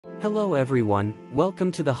Hello everyone,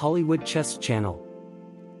 welcome to the Hollywood Chess Channel.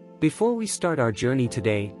 Before we start our journey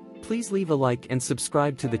today, please leave a like and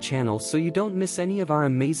subscribe to the channel so you don't miss any of our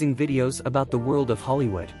amazing videos about the world of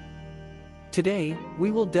Hollywood. Today,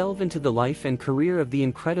 we will delve into the life and career of the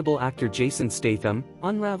incredible actor Jason Statham,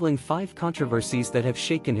 unraveling 5 controversies that have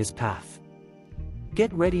shaken his path.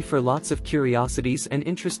 Get ready for lots of curiosities and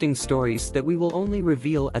interesting stories that we will only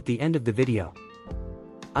reveal at the end of the video.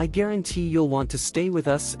 I guarantee you'll want to stay with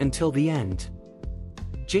us until the end.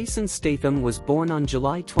 Jason Statham was born on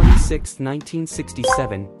July 26,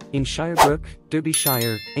 1967, in Shirebrook,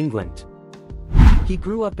 Derbyshire, England. He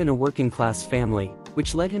grew up in a working-class family,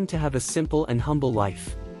 which led him to have a simple and humble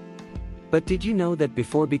life. But did you know that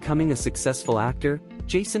before becoming a successful actor,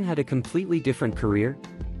 Jason had a completely different career?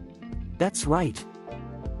 That's right.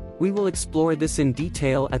 We will explore this in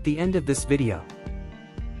detail at the end of this video.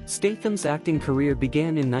 Statham's acting career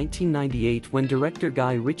began in 1998 when director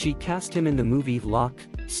Guy Ritchie cast him in the movie Lock,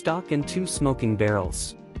 Stock and Two Smoking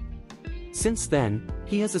Barrels. Since then,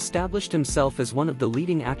 he has established himself as one of the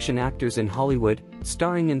leading action actors in Hollywood,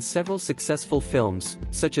 starring in several successful films,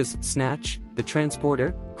 such as Snatch, The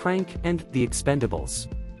Transporter, Crank and The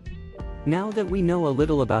Expendables. Now that we know a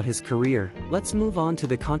little about his career, let's move on to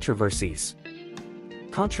the controversies.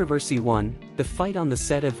 Controversy 1, the fight on the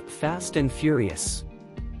set of Fast and Furious.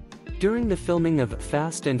 During the filming of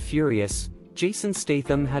Fast and Furious, Jason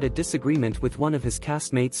Statham had a disagreement with one of his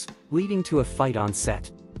castmates, leading to a fight on set.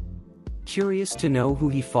 Curious to know who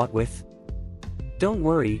he fought with? Don't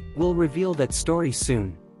worry, we'll reveal that story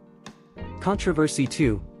soon. Controversy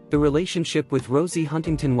 2, the relationship with Rosie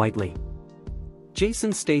Huntington-Whiteley.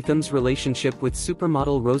 Jason Statham's relationship with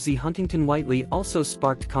supermodel Rosie Huntington-Whiteley also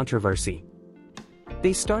sparked controversy.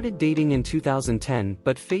 They started dating in 2010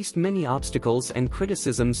 but faced many obstacles and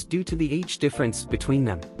criticisms due to the age difference between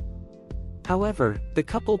them. However, the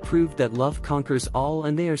couple proved that love conquers all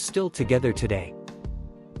and they are still together today.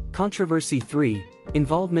 Controversy 3,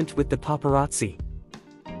 involvement with the paparazzi.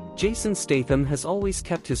 Jason Statham has always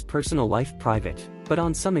kept his personal life private, but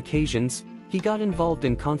on some occasions, he got involved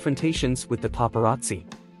in confrontations with the paparazzi.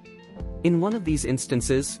 In one of these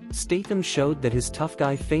instances, Statham showed that his tough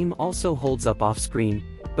guy fame also holds up off-screen,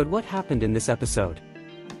 but what happened in this episode?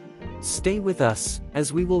 Stay with us,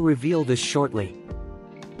 as we will reveal this shortly.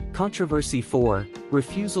 Controversy 4,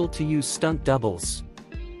 refusal to use stunt doubles.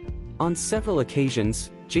 On several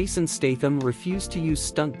occasions, Jason Statham refused to use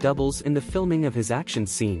stunt doubles in the filming of his action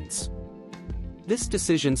scenes. This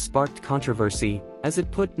decision sparked controversy, as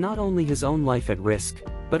it put not only his own life at risk,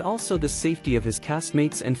 but also the safety of his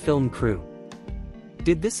castmates and film crew.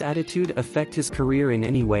 Did this attitude affect his career in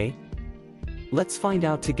any way? Let's find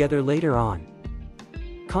out together later on.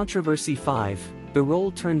 Controversy 5, the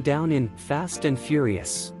role turned down in Fast and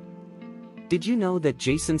Furious. Did you know that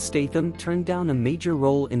Jason Statham turned down a major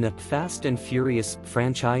role in the Fast and Furious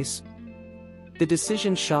franchise? The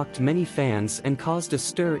decision shocked many fans and caused a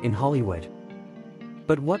stir in Hollywood.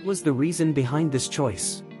 But what was the reason behind this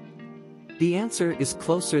choice? The answer is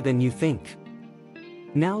closer than you think.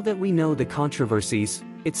 Now that we know the controversies,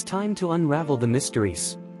 it's time to unravel the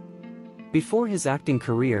mysteries. Before his acting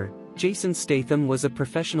career, Jason Statham was a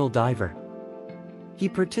professional diver. He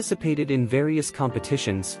participated in various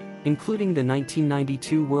competitions, including the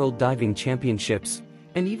 1992 World Diving Championships,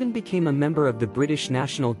 and even became a member of the British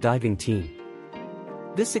national diving team.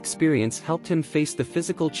 This experience helped him face the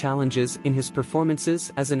physical challenges in his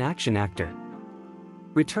performances as an action actor.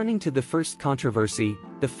 Returning to the first controversy,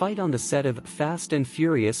 the fight on the set of Fast and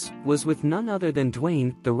Furious was with none other than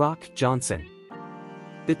Dwayne "The Rock" Johnson.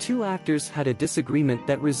 The two actors had a disagreement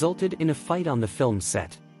that resulted in a fight on the film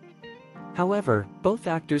set. However, both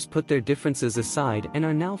actors put their differences aside and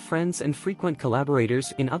are now friends and frequent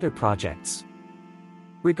collaborators in other projects.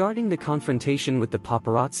 Regarding the confrontation with the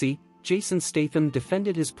paparazzi, Jason Statham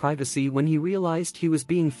defended his privacy when he realized he was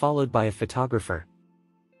being followed by a photographer.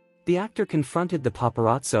 The actor confronted the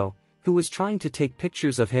paparazzo, who was trying to take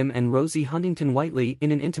pictures of him and Rosie Huntington-Whiteley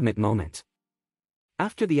in an intimate moment.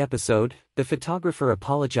 After the episode, the photographer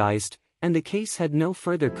apologized, and the case had no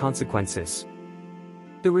further consequences.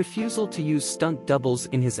 The refusal to use stunt doubles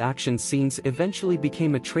in his action scenes eventually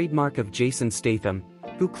became a trademark of Jason Statham,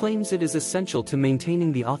 who claims it is essential to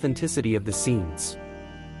maintaining the authenticity of the scenes.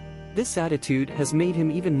 This attitude has made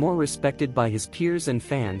him even more respected by his peers and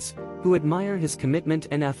fans, who admire his commitment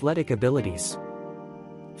and athletic abilities.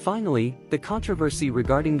 Finally, the controversy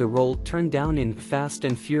regarding the role turned down in Fast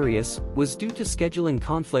and Furious was due to scheduling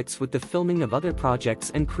conflicts with the filming of other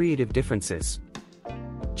projects and creative differences.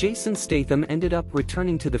 Jason Statham ended up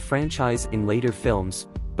returning to the franchise in later films,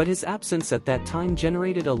 but his absence at that time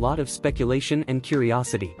generated a lot of speculation and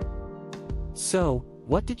curiosity. So,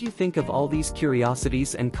 what did you think of all these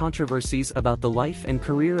curiosities and controversies about the life and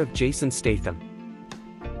career of Jason Statham?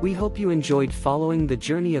 We hope you enjoyed following the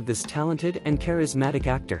journey of this talented and charismatic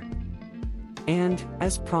actor. And,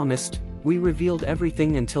 as promised, we revealed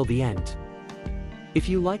everything until the end. If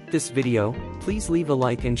you liked this video, please leave a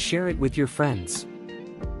like and share it with your friends.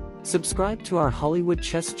 Subscribe to our Hollywood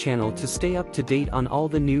Chess channel to stay up to date on all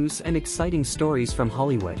the news and exciting stories from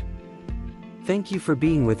Hollywood. Thank you for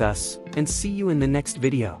being with us, and see you in the next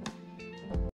video.